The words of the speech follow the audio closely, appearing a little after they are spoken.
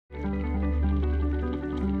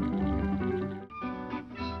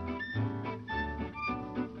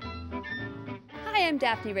Hi, I'm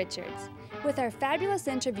Daphne Richards. With our fabulous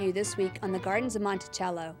interview this week on the gardens of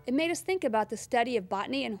Monticello, it made us think about the study of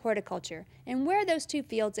botany and horticulture and where those two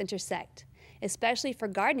fields intersect, especially for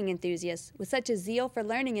gardening enthusiasts with such a zeal for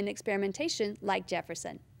learning and experimentation like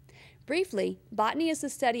Jefferson. Briefly, botany is the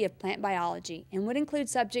study of plant biology and would include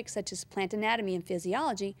subjects such as plant anatomy and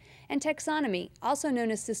physiology, and taxonomy, also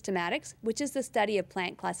known as systematics, which is the study of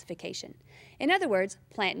plant classification. In other words,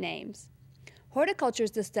 plant names. Horticulture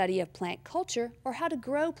is the study of plant culture, or how to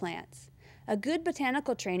grow plants. A good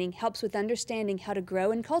botanical training helps with understanding how to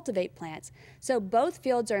grow and cultivate plants, so both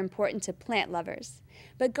fields are important to plant lovers.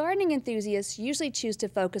 But gardening enthusiasts usually choose to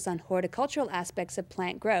focus on horticultural aspects of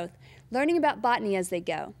plant growth, learning about botany as they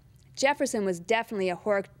go. Jefferson was definitely a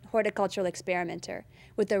horticultural experimenter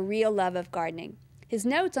with a real love of gardening. His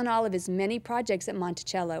notes on all of his many projects at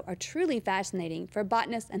Monticello are truly fascinating for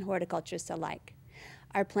botanists and horticulturists alike.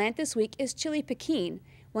 Our plant this week is Chile pequin,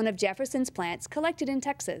 one of Jefferson's plants collected in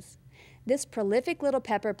Texas. This prolific little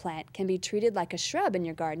pepper plant can be treated like a shrub in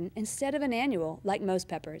your garden instead of an annual like most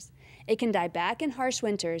peppers. It can die back in harsh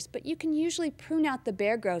winters, but you can usually prune out the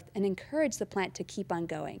bare growth and encourage the plant to keep on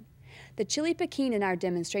going. The Chile pequin in our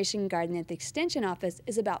demonstration garden at the Extension office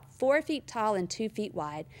is about 4 feet tall and 2 feet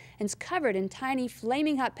wide and is covered in tiny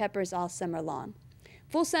flaming hot peppers all summer long.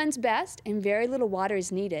 Full sun's best and very little water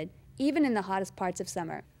is needed, even in the hottest parts of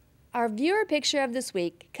summer. Our viewer picture of this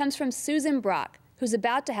week comes from Susan Brock, who's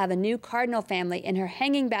about to have a new cardinal family in her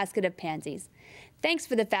hanging basket of pansies. Thanks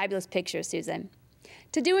for the fabulous picture, Susan.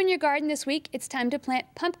 To do in your garden this week, it's time to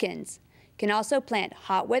plant pumpkins. You can also plant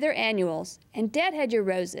hot weather annuals and deadhead your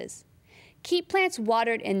roses. Keep plants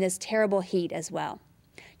watered in this terrible heat as well.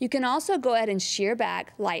 You can also go ahead and shear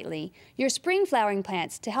back lightly your spring flowering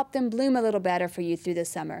plants to help them bloom a little better for you through the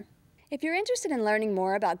summer. If you're interested in learning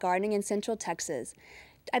more about gardening in Central Texas,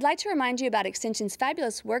 I'd like to remind you about Extension's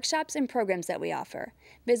fabulous workshops and programs that we offer.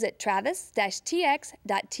 Visit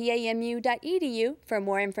travis-tx.tamu.edu for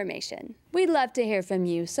more information. We'd love to hear from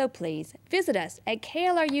you, so please visit us at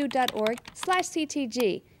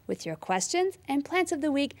klru.org/ctg with your questions and plants of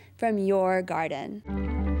the week from your garden.